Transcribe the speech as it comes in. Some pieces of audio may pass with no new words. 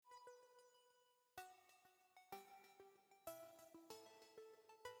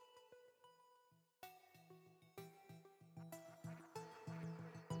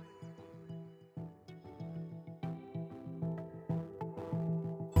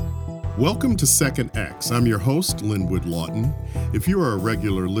Welcome to Second X. I'm your host, Linwood Lawton. If you are a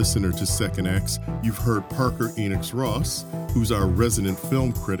regular listener to Second X, you've heard Parker Enix Ross, who's our resident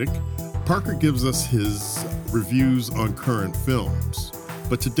film critic. Parker gives us his reviews on current films.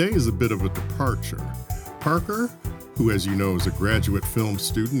 But today is a bit of a departure. Parker, who as you know is a graduate film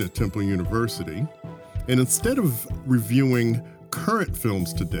student at Temple University, and instead of reviewing current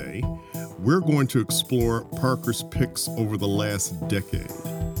films today, we're going to explore Parker's picks over the last decade.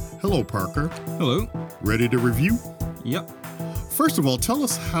 Hello, Parker. Hello. Ready to review? Yep. First of all, tell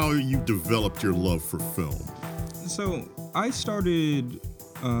us how you developed your love for film. So I started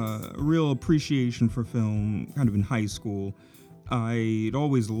a real appreciation for film kind of in high school. I'd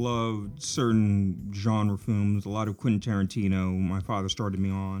always loved certain genre films, a lot of Quentin Tarantino. My father started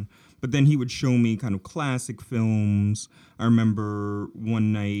me on. But then he would show me kind of classic films. I remember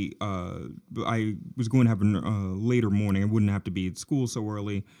one night I was going to have a later morning. I wouldn't have to be at school so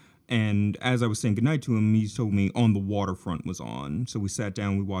early. And as I was saying goodnight to him, he told me On the Waterfront was on. So we sat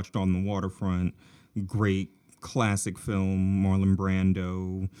down, we watched On the Waterfront. Great classic film, Marlon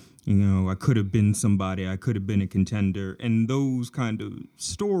Brando. You know, I could have been somebody. I could have been a contender. And those kind of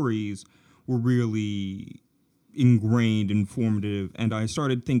stories were really ingrained, informative, and I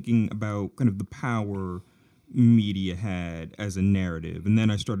started thinking about kind of the power media had as a narrative. And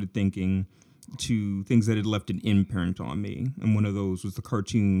then I started thinking to things that had left an imprint on me. And one of those was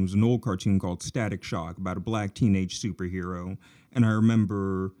an old cartoon called Static Shock about a black teenage superhero. And I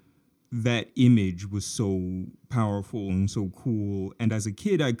remember that image was so powerful and so cool. And as a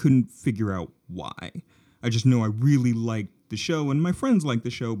kid, I couldn't figure out why. I just know I really liked the show, and my friends liked the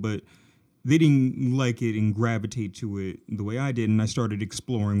show, but they didn't like it and gravitate to it the way I did, and I started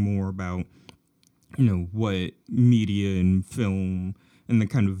exploring more about, you know, what media and film and the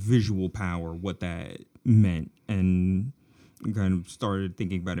kind of visual power, what that meant, and kind of started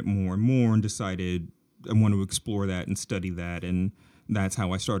thinking about it more and more and decided I want to explore that and study that, and that's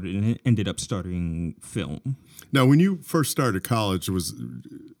how I started and ended up studying film. Now, when you first started college,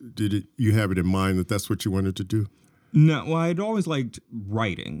 you have it in mind that that's what you wanted to do? No, well, I'd always liked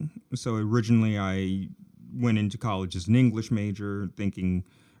writing. So originally I went into college as an English major, thinking,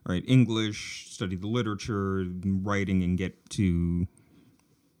 all right, English, study the literature, writing, and get to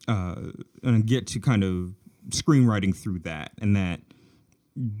kind of screenwriting through that. And that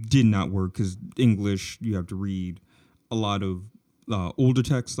did not work because English, you have to read a lot of older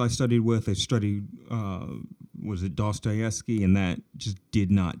texts I studied with. I studied, Dostoevsky, and that just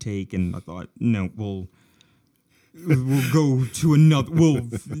did not take. And I thought, no, we'll go to another. We'll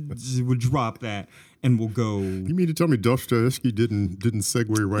drop that, and we'll go. You mean to tell me Dostoevsky didn't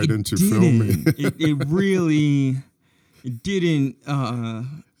segue right into filming? It really didn't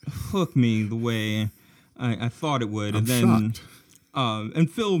hook me the way I thought it would. I'm shocked. And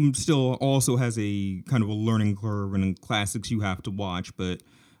film still also has a kind of a learning curve and classics you have to watch, but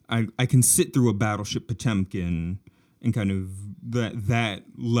I can sit through a Battleship Potemkin and kind of that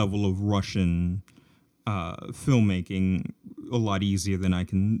level of Russian filmmaking a lot easier than I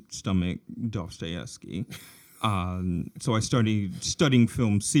can stomach Dostoevsky. So I started studying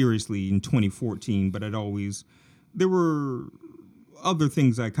film seriously in 2014, but there were other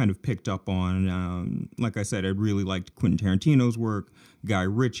things I kind of picked up on. Like I said, I really liked Quentin Tarantino's work, Guy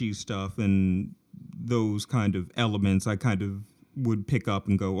Ritchie's stuff, and those kind of elements I kind of would pick up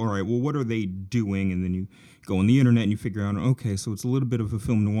and go, all right, well, what are they doing? And then you go on the internet and you figure out, okay, so it's a little bit of a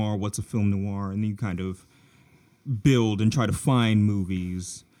film noir. What's a film noir? And then you kind of build and try to find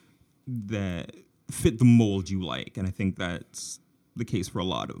movies that fit the mold you like. And I think that's the case for a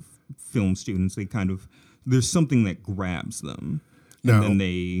lot of film students. There's something that grabs them. And then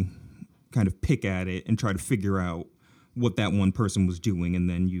they kind of pick at it and try to figure out what that one person was doing, and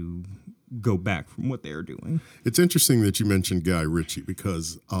then you go back from what they're doing. It's interesting that you mentioned Guy Ritchie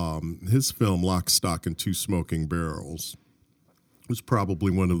because his film Lock, Stock, and Two Smoking Barrels was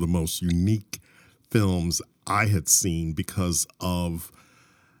probably one of the most unique films I had seen because of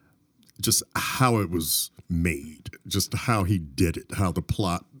just how it was made, just how he did it, how the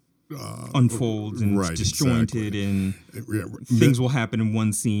plot unfolds and right, it's disjointed, exactly. And things will happen in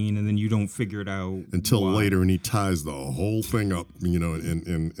one scene and then you don't figure it out until why. Later, and he ties the whole thing up, you know,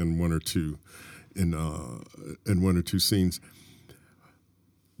 in one or two scenes.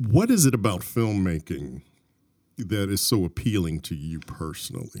 What is it about filmmaking that is so appealing to you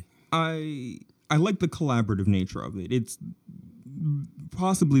personally? I like the collaborative nature of it. It's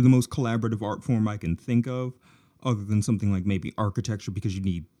possibly the most collaborative art form I can think of, other than something like maybe architecture, because you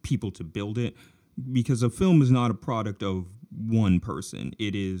need people to build it. Because a film is not a product of one person.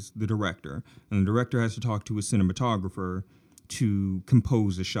 It is the director. And the director has to talk to a cinematographer to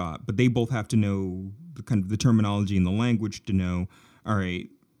compose a shot, but they both have to know the kind of the terminology and the language to know, all right,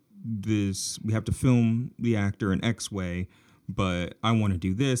 we have to film the actor in X way, but I want to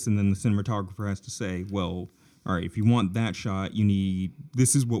do this. And then the cinematographer has to say, well, all right, if you want that shot,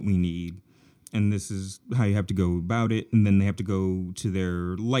 this is what we need. And this is how you have to go about it. And then they have to go to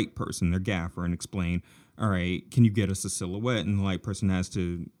their light person, their gaffer, and explain, all right, can you get us a silhouette? And the light person has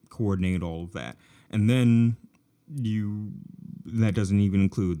to coordinate all of that. And then that doesn't even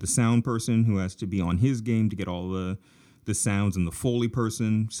include the sound person who has to be on his game to get all the sounds, and the Foley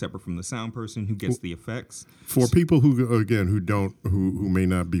person separate from the sound person who gets the effects. For people who may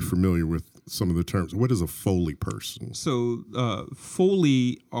not be familiar with some of the terms, what is a Foley person? So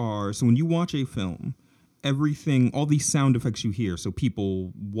Foley so when you watch a film, all these sound effects you hear, so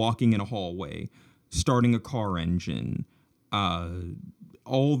people walking in a hallway, starting a car engine,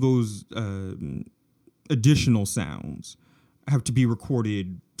 all those additional sounds have to be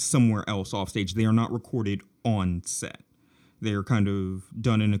recorded somewhere else off stage. They are not recorded on set. They are kind of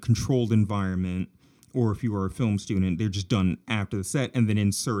done in a controlled environment, or if you are a film student, they're just done after the set and then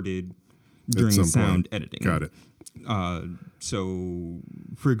inserted during the sound editing. Got it. So,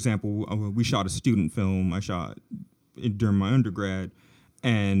 for example, we shot a student film. I shot it during my undergrad,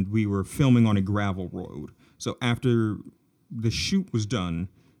 and we were filming on a gravel road. So after the shoot was done,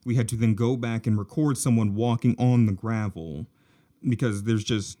 we had to then go back and record someone walking on the gravel, because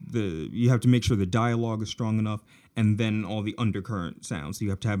there's you have to make sure the dialogue is strong enough, and then all the undercurrent sounds. So you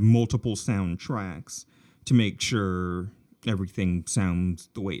have to have multiple sound tracks to make sure everything sounds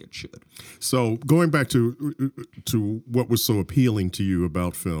the way it should. So going back to what was so appealing to you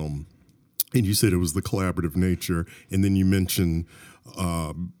about film, and you said it was the collaborative nature, and then you mentioned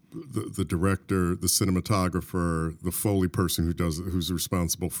the director, the cinematographer, the Foley person who's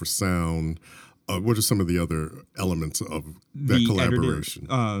responsible for sound. What are some of the other elements of that collaboration?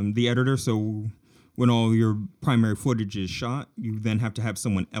 The editor. So when all your primary footage is shot, you then have to have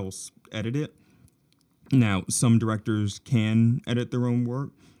someone else edit it. Now, some directors can edit their own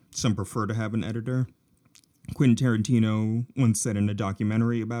work. Some prefer to have an editor. Quentin Tarantino once said in a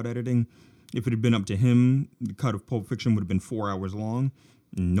documentary about editing, if it had been up to him, the cut of Pulp Fiction would have been 4 hours long.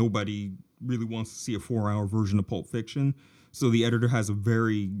 Nobody really wants to see a 4-hour version of Pulp Fiction. So the editor has a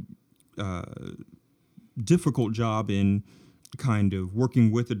very difficult job in kind of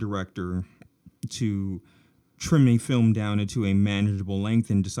working with the director to trim a film down into a manageable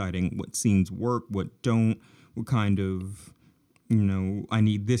length and deciding what scenes work, what don't, what kind of, I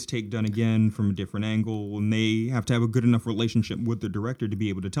need this take done again from a different angle. And they have to have a good enough relationship with the director to be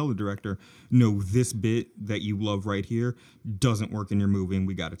able to tell the director, no, this bit that you love right here doesn't work in your movie and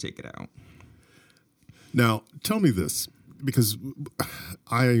we got to take it out. Now, tell me this, because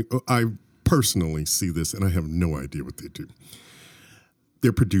I personally see this and I have no idea what they do.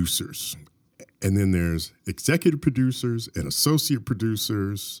 They're producers. And then there's executive producers and associate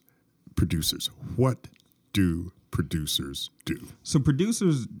producers. What do producers do? So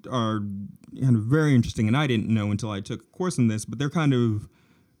producers are kind of very interesting, and I didn't know until I took a course in this, but they're kind of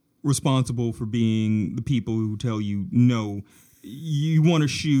responsible for being the people who tell you, no, you want to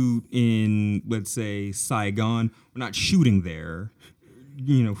shoot in, let's say, Saigon. We're not shooting there.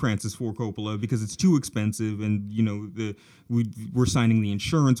 Francis Ford Coppola, because it's too expensive, and we're signing the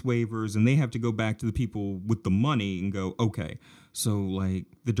insurance waivers, and they have to go back to the people with the money and go, okay, so like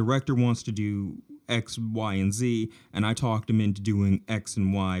the director wants to do X, Y, and Z, and I talked him into doing X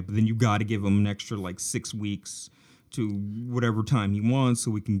and Y, but then you got to give him an extra 6 weeks to whatever time he wants so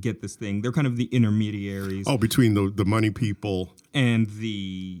we can get this thing. They're kind of the intermediaries. Oh, between the money people and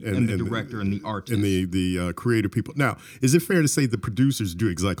the director and the artist. And the creative people. Now, is it fair to say the producers do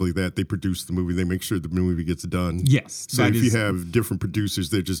exactly that? They produce the movie. They make sure the movie gets done? Yes. So if you have different producers,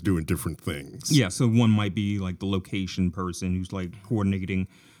 they're just doing different things. Yeah, so one might be like the location person who's coordinating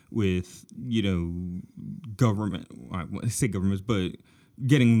with, government, I say governments, but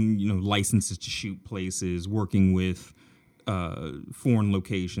getting, licenses to shoot places, working with foreign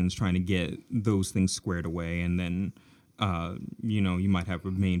locations, trying to get those things squared away. And then, you might have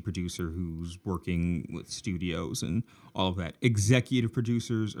a main producer who's working with studios and all of that. Executive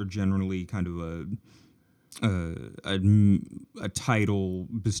producers are generally kind of a title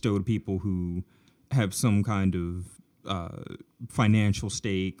bestowed to people who have some kind of financial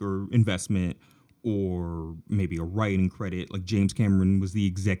stake or investment, or maybe a writing credit. Like James Cameron was the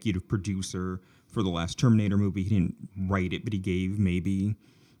executive producer for the last Terminator movie. He didn't write it, but he gave maybe,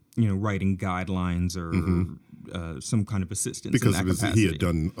 writing guidelines or some kind of assistance. Because in that capacity. He had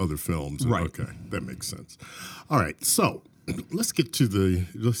done other films. Right. Okay, that makes sense. All right, so let's get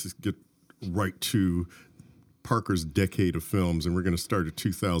right to Parker's decade of films, and we're going to start at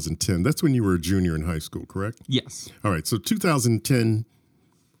 2010. That's when you were a junior in high school, correct? Yes. All right. So 2010,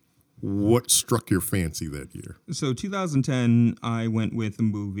 what struck your fancy that year? So 2010, I went with a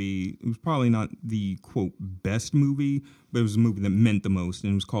movie. It was probably not the, quote, best movie, but it was a movie that meant the most,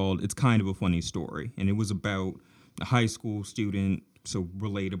 and it was called It's Kind of a Funny Story. And it was about a high school student, so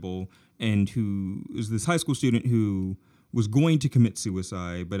relatable, and who is this high school student who was going to commit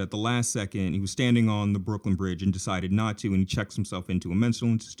suicide, but at the last second, he was standing on the Brooklyn Bridge and decided not to, and he checks himself into a mental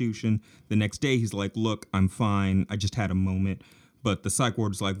institution. The next day, he's like, look, I'm fine. I just had a moment. But the psych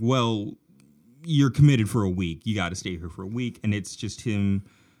ward's like, well, you're committed for a week. You got to stay here for a week. And it's just him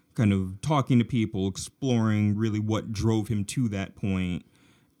kind of talking to people, exploring really what drove him to that point,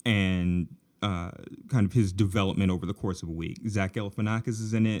 and kind of his development over the course of a week. Zach Galifianakis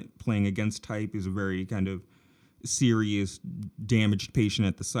is in it, playing against type. He's a very kind of serious, damaged patient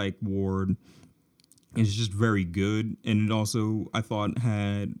at the psych ward. It's just very good. And it also, I thought,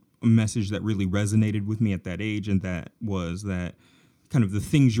 had a message that really resonated with me at that age, and that was that kind of the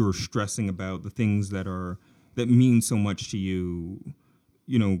things you're stressing about, the things that mean so much to you,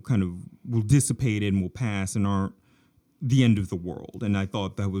 kind of will dissipate and will pass and aren't the end of the world. And I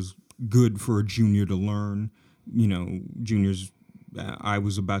thought that was good for a junior to learn. Juniors, I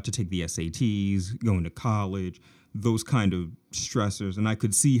was about to take the SATs, going to college, those kind of stressors, and I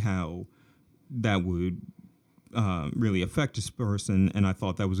could see how that would really affect this person, and I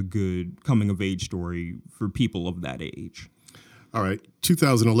thought that was a good coming-of-age story for people of that age. All right,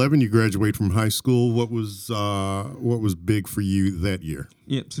 2011, you graduate from high school. What was big for you that year?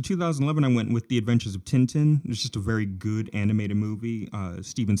 Yeah, so 2011, I went with The Adventures of Tintin. It was just a very good animated movie.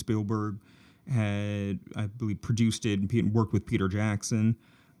 Steven Spielberg had, I believe, produced it and worked with Peter Jackson.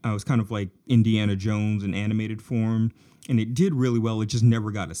 It was kind of like Indiana Jones in animated form, and it did really well. It just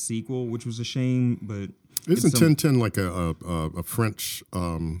never got a sequel, which was a shame. But isn't Tintin like a French?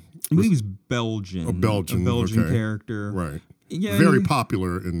 I believe he's Belgian. A Belgian okay. Character, right? Yeah, very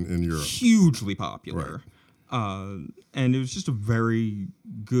popular in Europe. Hugely popular, right. And it was just a very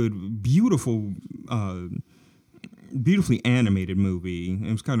good, beautifully animated movie.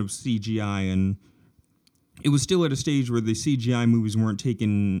 It was kind of CGI, and it was still at a stage where the CGI movies weren't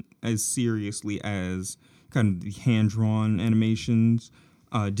taken as seriously as kind of the hand-drawn animations.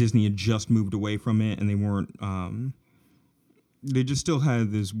 Disney had just moved away from it, and they weren't. They just still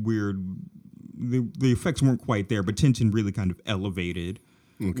had this weird. The effects weren't quite there, but Tintin really kind of elevated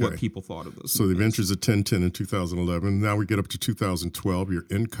what people thought of those. So movies. The Adventures of Tintin in 2011. Now we get up to 2012. You're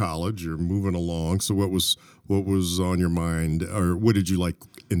in college. You're moving along. So what was on your mind, or what did you like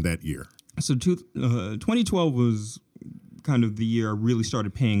in that year? So 2012 was kind of the year I really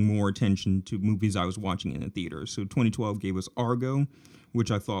started paying more attention to movies I was watching in the theater. So 2012 gave us Argo,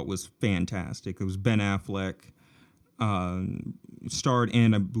 which I thought was fantastic. It was Ben Affleck, starred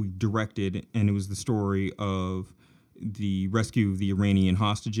and I believe directed, and it was the story of the rescue of the Iranian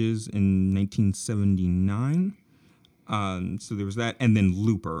hostages in 1979. So there was that, and then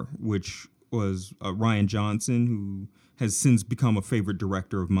Looper, which was Rian Johnson, who has since become a favorite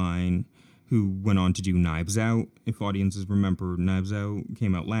director of mine, who went on to do Knives Out. If audiences remember, Knives Out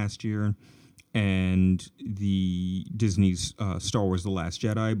came out last year, and the Disney's Star Wars: The Last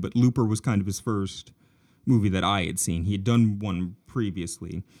Jedi. But Looper was kind of his first movie that I had seen. He had done one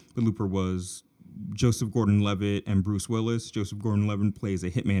previously, but Looper was Joseph Gordon-Levitt and Bruce Willis. Joseph Gordon-Levitt plays a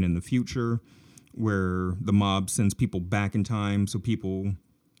hitman in the future, where the mob sends people back in time so people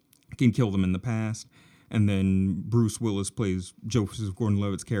can kill them in the past. And then Bruce Willis plays Joseph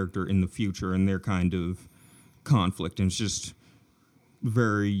Gordon-Levitt's character in the future, and their kind of conflict. And it's just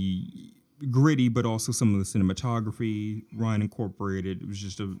very gritty, but also some of the cinematography Ryan incorporated. It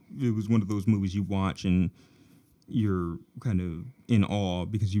was one of those movies you watch and you're kind of in awe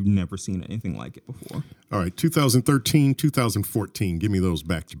because you've never seen anything like it before. All right, 2013, 2014. Give me those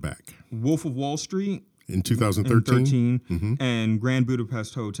back to back. Wolf of Wall Street. In 2013? Mm-hmm. And Grand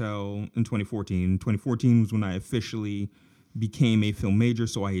Budapest Hotel in 2014. 2014 was when I officially became a film major,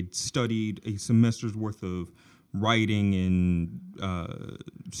 so I had studied a semester's worth of writing and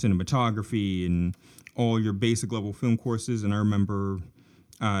cinematography and all your basic level film courses. And I remember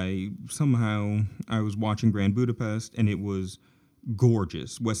I was watching Grand Budapest, and it was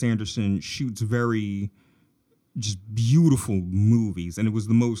gorgeous. Wes Anderson shoots very just beautiful movies, and it was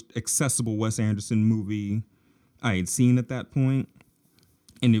the most accessible Wes Anderson movie I had seen at that point.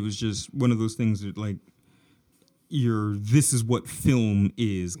 And it was just one of those things that, like, this is what film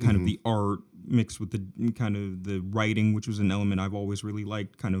is, kind of the art mixed with the kind of the writing, which was an element I've always really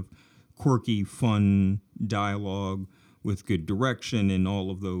liked, kind of quirky, fun dialogue with good direction and all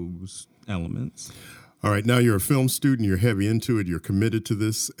of those elements. All right, now you're a film student. You're heavy into it. You're committed to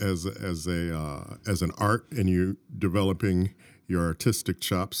this as an art, and you're developing your artistic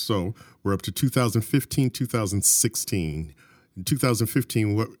chops. So we're up to 2015, 2016. In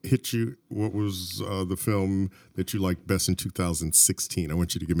 2015, what hit you? What was the film that you liked best in 2016? I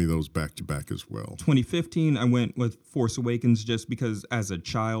want you to give me those back to back as well. 2015, I went with Force Awakens just because as a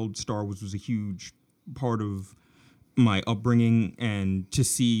child, Star Wars was a huge part of my upbringing, and to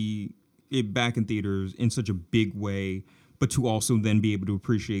see it back in theaters in such a big way, but to also then be able to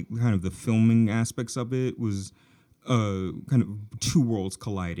appreciate kind of the filming aspects of it was kind of two worlds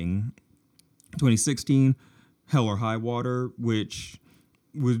colliding. 2016, Hell or High Water, which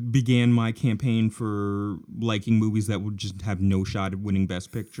began my campaign for liking movies that would just have no shot at winning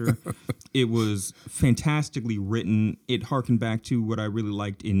Best Picture. It was fantastically written. It harkened back to what I really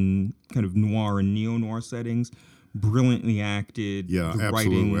liked in kind of noir and neo-noir settings. Brilliantly acted. Yeah, the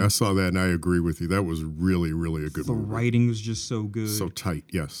absolutely. Writing, I saw that and I agree with you. That was really, really a good movie. The writing was just so good. So tight,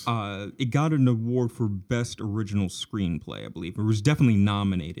 yes. It got an award for Best Original Screenplay, I believe. It was definitely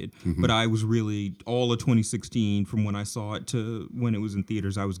nominated, but I was really, all of 2016, from when I saw it to when it was in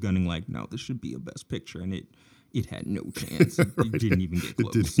theaters, I was gunning like, no, this should be a Best Picture, and it had no chance. It didn't even get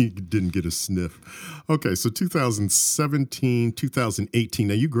close. It didn't get a sniff. Okay, so 2017, 2018.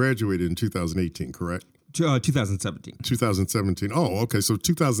 Now, you graduated in 2018, correct? 2017. 2017. Oh, okay. So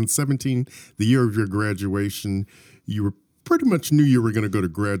 2017, the year of your graduation, you were pretty much knew you were going to go to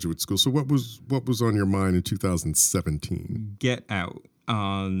graduate school. So what was on your mind in 2017? Get Out.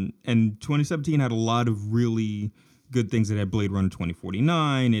 And 2017 had a lot of really good things. It had Blade Runner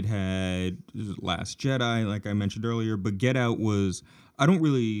 2049. It had Last Jedi, like I mentioned earlier. But Get Out was, I don't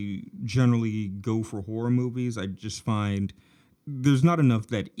really generally go for horror movies. I just find there's not enough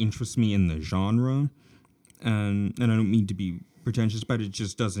that interests me in the genre. And I don't mean to be pretentious, but it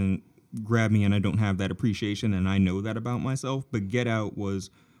just doesn't grab me, and I don't have that appreciation, and I know that about myself. But Get Out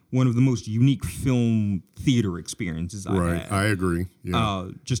was one of the most unique film theater experiences I've had. Right, I agree. Yeah.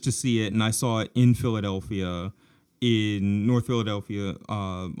 Just to see it, and I saw it in Philadelphia, in North Philadelphia,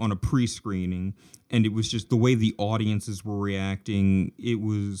 on a pre-screening, and it was just the way the audiences were reacting. It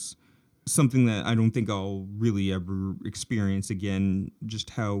was something that I don't think I'll really ever experience again,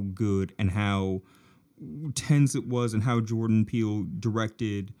 just how good and how tense it was, and how Jordan Peele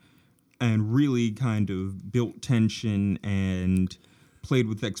directed and really kind of built tension and played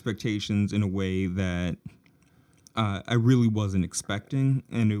with expectations in a way that I really wasn't expecting,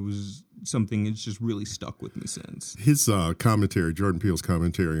 and it was something that's just really stuck with me since. His commentary, Jordan Peele's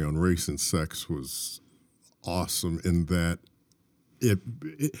commentary on race and sex, was awesome in that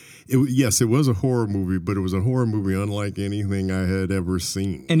yes, it was a horror movie, but it was a horror movie unlike anything I had ever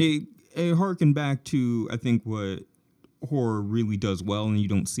seen. And it harkened back to, I think, what horror really does well, and you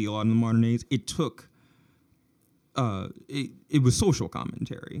don't see a lot in the modern days. It took, it was social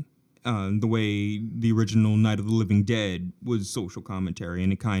commentary. The way the original Night of the Living Dead was social commentary,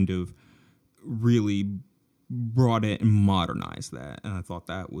 and it kind of really brought it and modernized that. And I thought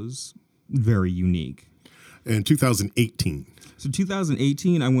that was very unique. And 2018. So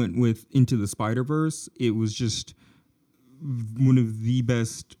 2018, I went with Into the Spider-Verse. It was just one of the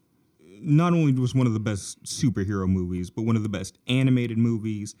best, not only was one of the best superhero movies, but one of the best animated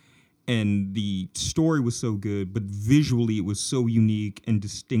movies. And the story was so good, but visually it was so unique and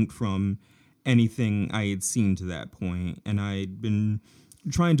distinct from anything I had seen to that point. And I'd been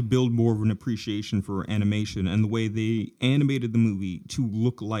trying to build more of an appreciation for animation and the way they animated the movie to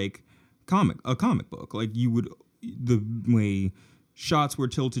look like a comic book. Like the way shots were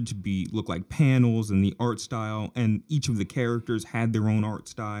tilted to look like panels, and the art style, and each of the characters had their own art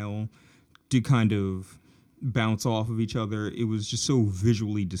style to kind of bounce off of each other. It was just so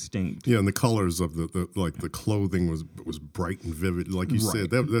visually distinct. Yeah, and the colors of the clothing was bright and vivid. Like you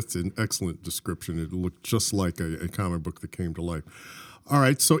said, that's an excellent description. It looked just like a comic book that came to life. All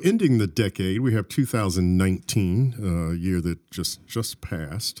right, so ending the decade, we have 2019, a year that just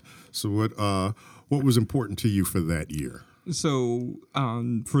passed. So what was important to you for that year? So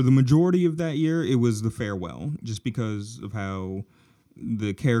for the majority of that year, it was The Farewell, just because of how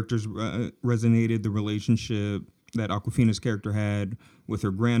the characters resonated, the relationship that Awkwafina's character had with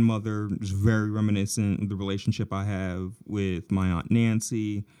her grandmother was very reminiscent of the relationship I have with my Aunt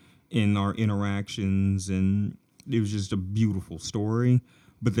Nancy in our interactions, and it was just a beautiful story.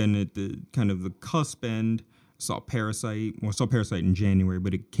 But then at the kind of the cusp end, I saw Parasite in January,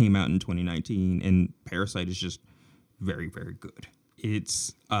 but it came out in 2019, and Parasite is just very, very good.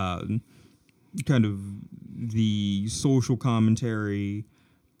 It's kind of the social commentary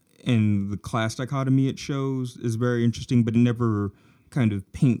and the class dichotomy it shows is very interesting, but it never kind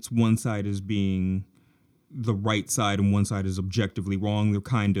of paints one side as being the right side and one side is objectively wrong. They're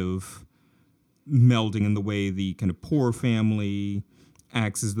kind of melding in the way the kind of poor family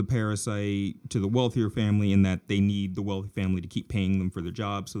acts as the parasite to the wealthier family, in that they need the wealthy family to keep paying them for their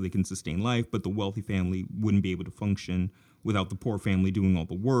jobs so they can sustain life, but the wealthy family wouldn't be able to function without the poor family doing all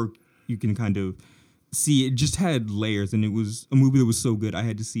the work. You can kind of see it just had layers, and it was a movie that was so good I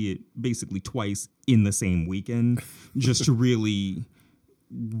had to see it basically twice in the same weekend just to really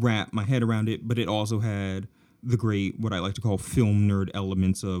wrap my head around it. But it also had the great, what I like to call film nerd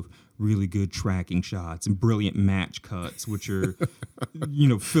elements of really good tracking shots and brilliant match cuts, which are,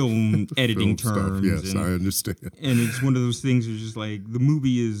 film editing Film terms. stuff. Yes, I understand. And it's one of those things where it's just like, the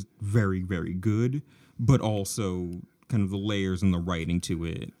movie is very, very good, but also kind of the layers and the writing to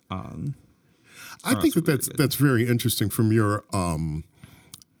it. I think that's very interesting from your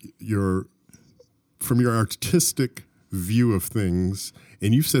artistic view of things.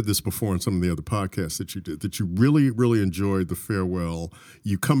 And you've said this before in some of the other podcasts that you did, that you really, really enjoyed The Farewell.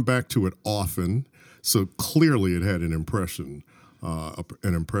 You come back to it often, so clearly it had an impression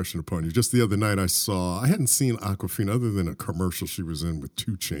upon you. Just the other night I hadn't seen Awkwafina other than a commercial she was in with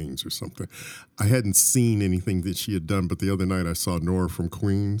 2 Chainz or something. I hadn't seen anything that she had done, but the other night I saw Nora from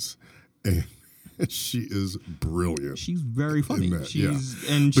Queens, and she is brilliant. She's very funny. But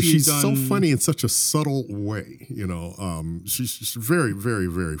She's so funny in such a subtle way. She's very, very,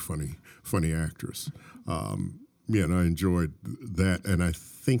 very funny actress. And I enjoyed that. And I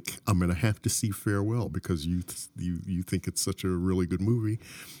think I'm going to have to see Farewell because you think it's such a really good movie.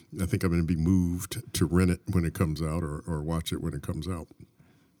 I think I'm going to be moved to rent it when it comes out or watch it when it comes out.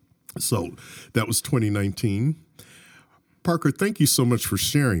 So that was 2019. Parker, thank you so much for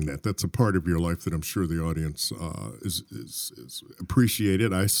sharing that. That's a part of your life that I'm sure the audience is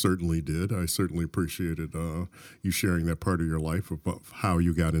appreciated. I certainly did. I certainly appreciated you sharing that part of your life about how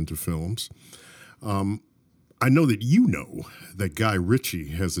you got into films. I know that Guy Ritchie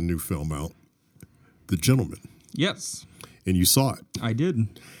has a new film out, The Gentleman. Yes. And you saw it. I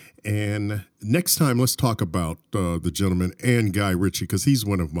did. And next time, let's talk about The Gentleman and Guy Ritchie, because he's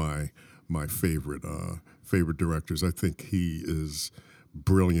one of my favorite directors. I think he is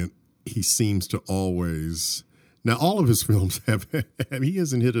brilliant. He seems to always... Now, all of his films he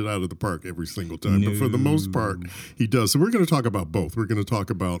hasn't hit it out of the park every single time, but for the most part, he does. So we're going to talk about both. We're going to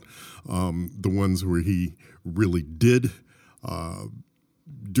talk about the ones where he really did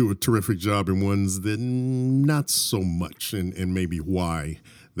do a terrific job and ones that not so much, and maybe why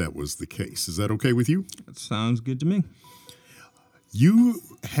that was the case. Is that okay with you? That sounds good to me. You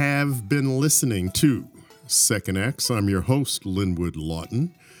have been listening to Second Acts. I'm your host, Linwood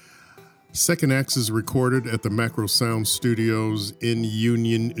Lawton. Second Acts is recorded at the Macro Sound Studios in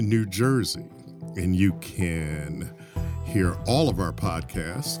Union, New Jersey. And you can hear all of our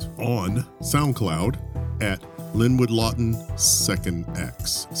podcasts on SoundCloud at Linwood Lawton Second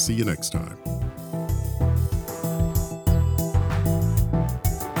Acts. See you next time.